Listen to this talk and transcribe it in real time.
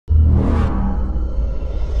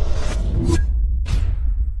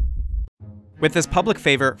With his public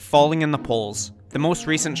favor falling in the polls, the most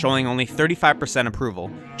recent showing only 35%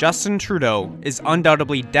 approval, Justin Trudeau is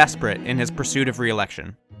undoubtedly desperate in his pursuit of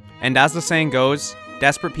re-election. And as the saying goes,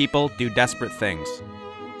 desperate people do desperate things.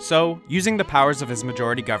 So, using the powers of his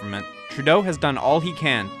majority government, Trudeau has done all he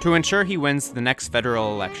can to ensure he wins the next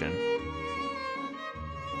federal election.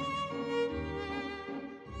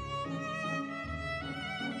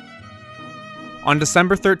 On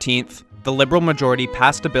December 13th, the Liberal majority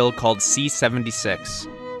passed a bill called C-76.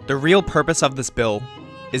 The real purpose of this bill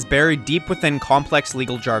is buried deep within complex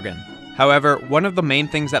legal jargon. However, one of the main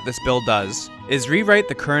things that this bill does is rewrite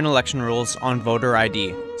the current election rules on voter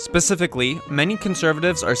ID. Specifically, many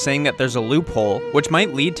conservatives are saying that there's a loophole which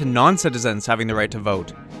might lead to non-citizens having the right to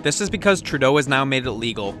vote. This is because Trudeau has now made it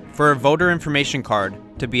legal for a voter information card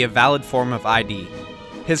to be a valid form of ID.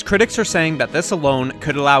 His critics are saying that this alone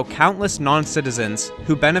could allow countless non-citizens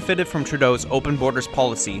who benefited from Trudeau's open borders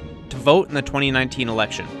policy to vote in the 2019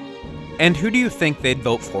 election. And who do you think they'd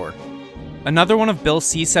vote for? Another one of Bill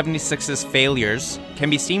C-76's failures can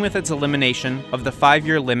be seen with its elimination of the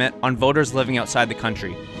 5-year limit on voters living outside the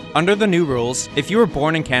country. Under the new rules, if you were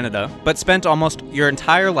born in Canada but spent almost your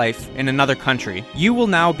entire life in another country, you will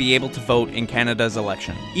now be able to vote in Canada's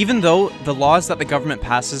election. Even though the laws that the government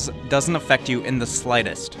passes doesn't affect you in the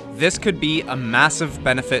slightest. This could be a massive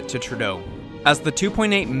benefit to Trudeau, as the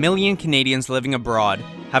 2.8 million Canadians living abroad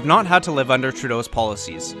have not had to live under Trudeau's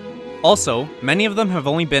policies. Also, many of them have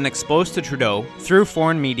only been exposed to Trudeau through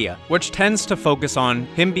foreign media, which tends to focus on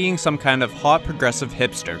him being some kind of hot progressive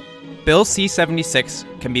hipster. Bill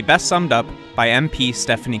C-76 can be best summed up by MP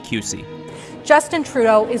Stephanie Cusey. Justin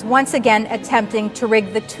Trudeau is once again attempting to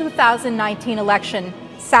rig the 2019 election,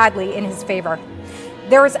 sadly, in his favor.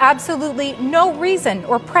 There is absolutely no reason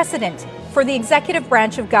or precedent for the executive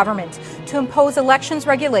branch of government to impose elections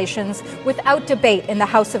regulations without debate in the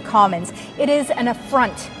House of Commons. It is an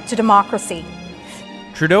affront to democracy.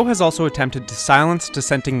 Trudeau has also attempted to silence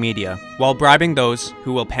dissenting media while bribing those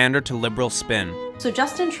who will pander to Liberal spin. So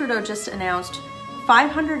Justin Trudeau just announced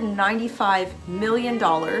 $595 million,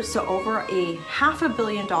 so over $500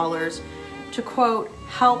 million, to quote,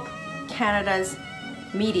 help Canada's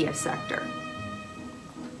media sector.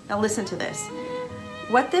 Now listen to this.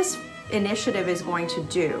 What this initiative is going to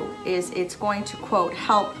do is it's going to, quote,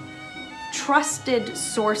 help trusted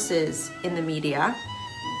sources in the media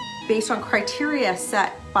based on criteria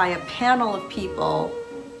set by a panel of people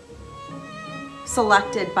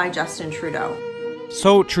selected by Justin Trudeau.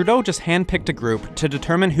 So Trudeau just handpicked a group to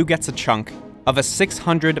determine who gets a chunk of a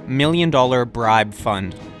 $600 million bribe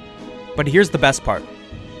fund. But here's the best part.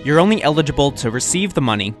 You're only eligible to receive the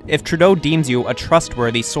money if Trudeau deems you a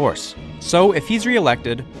trustworthy source. So if he's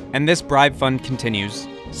re-elected, and this bribe fund continues,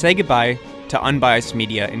 say goodbye to unbiased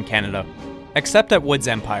media in Canada. Except at Wood's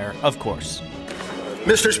Empire, of course.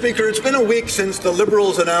 Mr. Speaker, it's been a week since the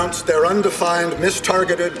Liberals announced their undefined,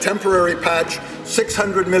 mistargeted, temporary patch,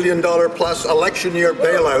 $600 million plus election year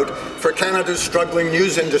bailout for Canada's struggling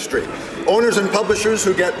news industry. Owners and publishers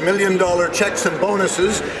who get million-dollar checks and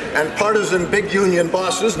bonuses, and partisan big union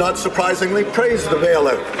bosses, not surprisingly, praise the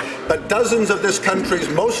bailout. But dozens of this country's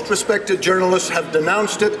most respected journalists have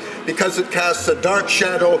denounced it because it casts a dark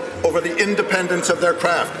shadow over the independence of their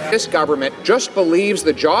craft. This government just believes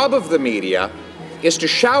the job of the media is to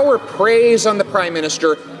shower praise on the Prime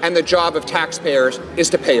Minister, and the job of taxpayers is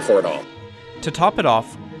to pay for it all. To top it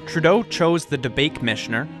off, Trudeau chose the debate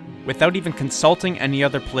commissioner without even consulting any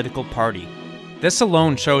other political party. This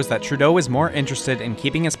alone shows that Trudeau is more interested in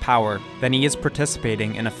keeping his power than he is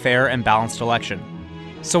participating in a fair and balanced election.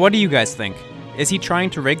 So what do you guys think? Is he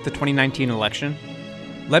trying to rig the 2019 election?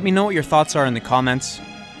 Let me know what your thoughts are in the comments,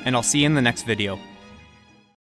 and I'll see you in the next video.